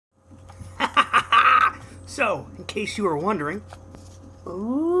So, in case you were wondering,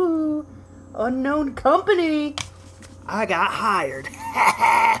 ooh, unknown company, I got hired.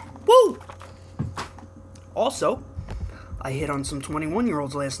 Woo! Also, I hit on some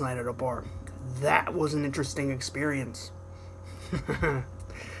 21-year-olds last night at a bar. That was an interesting experience.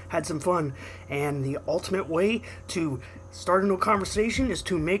 Had some fun, and the ultimate way to start a new conversation is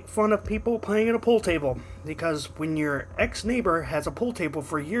to make fun of people playing at a pool table, because when your ex-neighbor has a pool table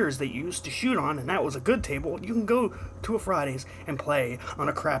for years that you used to shoot on, and that was a good table, you can go to a Fridays and play on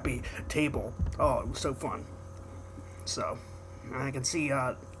a crappy table. Oh, it was so fun. So, I can see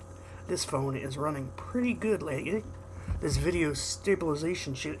this phone is running pretty good lately. This video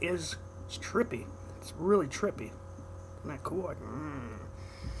stabilization shit is trippy. It's really trippy. Isn't that cool? Like,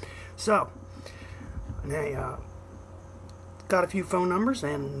 So, I got a few phone numbers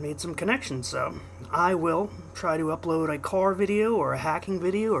and made some connections, so I will try to upload a car video or a hacking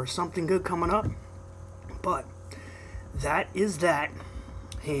video or something good coming up. But that is that,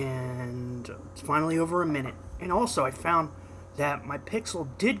 and it's finally over a minute. And also, I found that my Pixel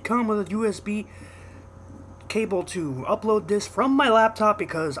did come with a USB cable to upload this from my laptop,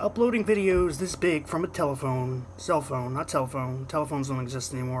 because uploading videos this big from a telephone, cell phone, not telephone, telephones don't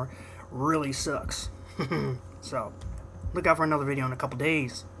exist anymore, really sucks. So, look out for another video in a couple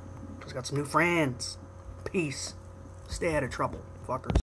days. Just got some new friends. Peace. Stay out of trouble, fuckers.